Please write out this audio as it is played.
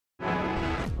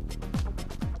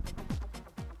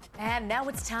And now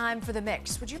it's time for the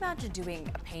mix. Would you imagine doing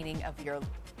a painting of your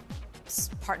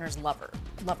partner's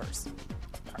lovers?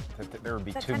 There would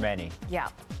be That too kind of- many. Yeah.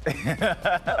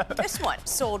 This one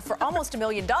sold for almost $1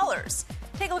 million.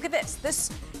 Take a look at this.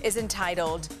 This is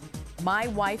entitled My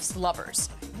Wife's Lovers.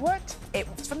 What?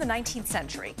 It's from the 19th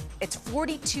century. It's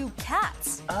 42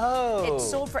 cats. Oh. It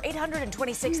sold for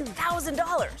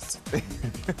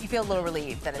 $826,000. You feel a little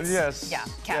relieved that it's Yes,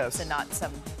 cats yes. and not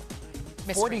some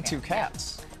mystery 42 man.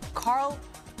 cats. Carl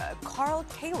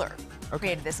Taylor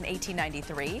created this in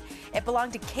 1893. It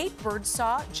belonged to Kate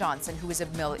Birdsaw Johnson, who was a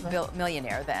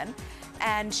millionaire then.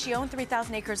 And she owned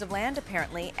 3,000 acres of land,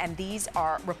 apparently. And these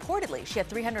are reportedly, she had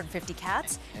 350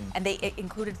 cats, and it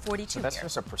included 42 So that's here.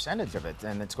 just a percentage of it,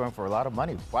 and it's going for a lot of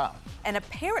money. Wow. And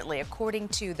apparently, according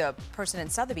to the person in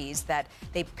Sotheby's, that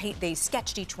they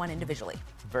sketched each one individually.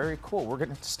 Very cool. We're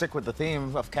going to stick with the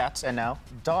theme of cats and now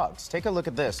dogs. Take a look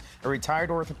at this. A retired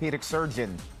orthopedic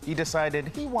surgeon. He decided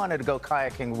he wanted to go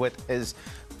kayaking with his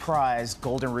prized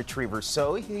golden retriever,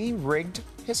 so he rigged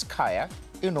his kayak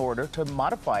in order to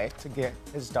modify it to get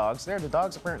his dogs there. The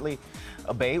dogs apparently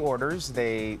obey orders.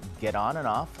 They get on and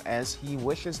off as he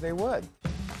wishes they would.